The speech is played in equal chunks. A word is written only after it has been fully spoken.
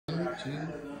2.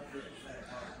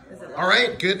 All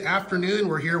right, good afternoon.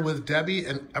 We're here with Debbie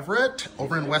and Everett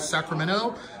over in West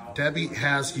Sacramento. Debbie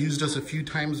has used us a few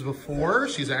times before.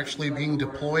 She's actually being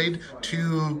deployed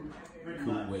to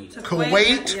Kuwait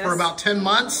yes. for about 10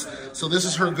 months. So this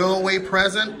is her go-away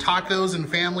present, tacos and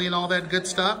family and all that good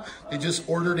stuff. They just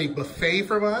ordered a buffet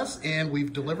from us and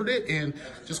we've delivered it, and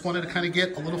just wanted to kind of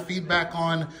get a little feedback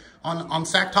on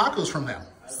SacTacos from them.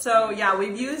 So yeah,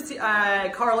 we've used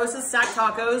Carlos's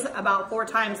SacTacos about 4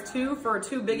 times, 2 for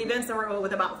 2 big events that were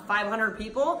with about 500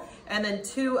 people, and then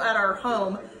 2 at our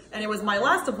home. And it was my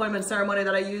last deployment ceremony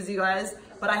that I used you guys,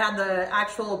 but I had the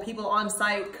actual people on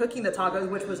site cooking the tacos,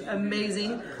 which was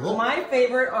amazing. Cool. My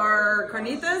favorite are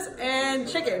carnitas and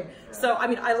chicken. So, I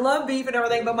mean, I love beef and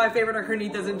everything, but my favorite are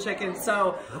carnitas and chicken.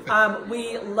 So,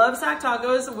 we love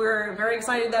SacTacos. We're very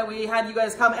excited that we had you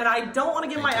guys come. And I don't want to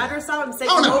give my address out and say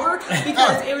come over,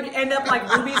 because it would end up like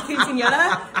Ruby's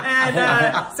Quinceañera,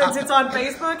 and since it's on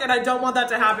Facebook, and I don't want that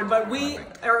to happen. But we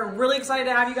are really excited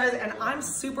to have you guys, and I'm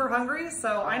super hungry,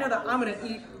 so I know that I'm going to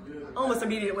eat almost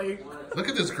immediately. Look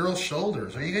at this girl's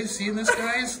shoulders. Are you guys seeing this,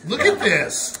 guys? Look at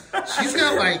this. She's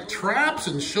got like traps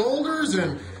and shoulders,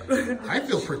 and I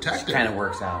feel protected. She kind of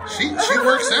works out. She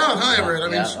works out, huh, Everett? I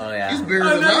mean, she's bigger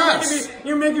than us.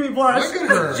 You're making me blush. Look at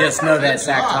her. Just know that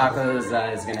SacTacos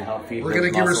is going to help feed We're going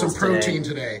to give her some protein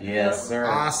today. today. Yes, sir.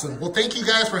 Awesome. Well, thank you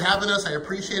guys for having us. I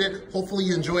appreciate it. Hopefully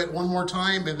you enjoy it one more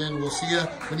time, and then we'll see you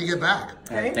when you get back.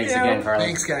 Thanks again, Carlos.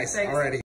 Thanks, guys. Alrighty.